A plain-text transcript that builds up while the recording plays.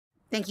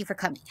Thank you for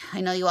coming. I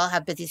know you all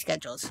have busy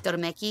schedules.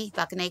 Dodomeki,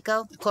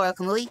 Bakaneko, Koro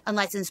Kamui,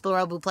 Unlicensed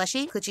Borobu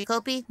Plushie, Kuchi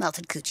Kopi,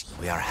 Melted Coochie.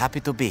 We are happy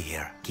to be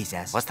here,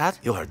 Kisses. What's that?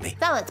 You heard me.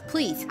 Fellas,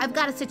 please. I've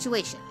got a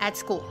situation at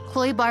school.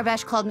 Chloe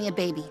Barbash called me a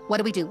baby. What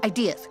do we do?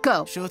 Ideas.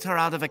 Go. Shoot her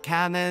out of a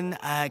cannon,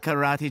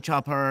 karate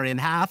chop her in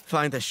half,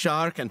 find a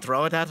shark and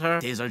throw it at her.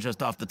 These are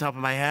just off the top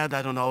of my head.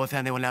 I don't know if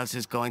anyone else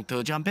is going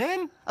to jump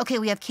in. Okay,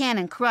 we have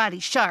cannon,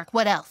 karate, shark.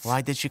 What else?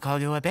 Why did she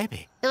call you a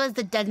baby? It was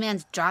the dead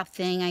man's drop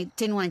thing. I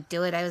didn't want to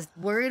do it. I was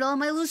worried all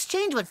my loose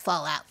change would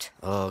fall out.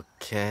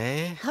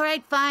 Okay. All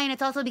right, fine.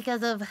 It's also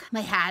because of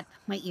my hat,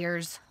 my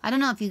ears. I don't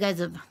know if you guys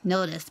have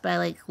noticed, but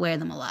I, wear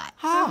them a lot.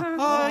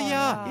 Oh,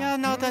 yeah. Yeah,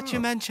 now that you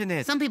mention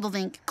it. Some people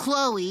think,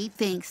 Chloe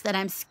thinks that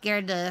I'm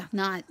scared to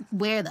not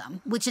wear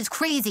them, which is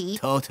crazy.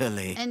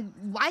 Totally. And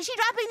why is she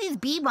dropping these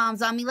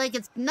bee-bombs on me like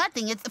it's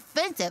nothing? It's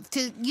offensive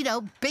to,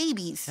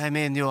 babies. I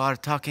mean, you are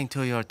talking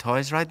to your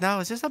toys right now.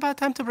 Is this about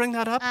time to bring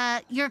that up?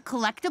 Your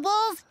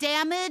collectibles?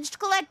 Damaged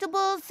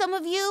collectibles, some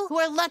of you who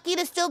are lucky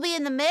to still be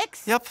in the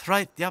mix? Yep,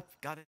 right, yep,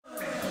 got it.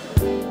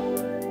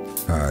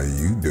 How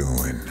you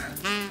doing?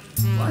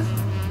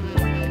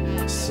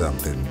 What?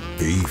 Something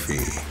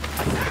beefy.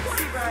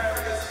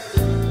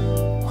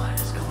 What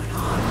is going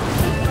on?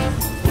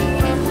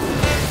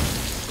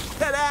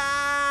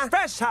 Ta-da!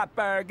 Fresh hot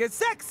burgers,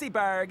 sexy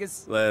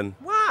burgers. Len.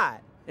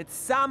 What? It's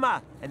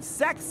summer, and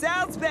sex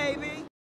sells, baby.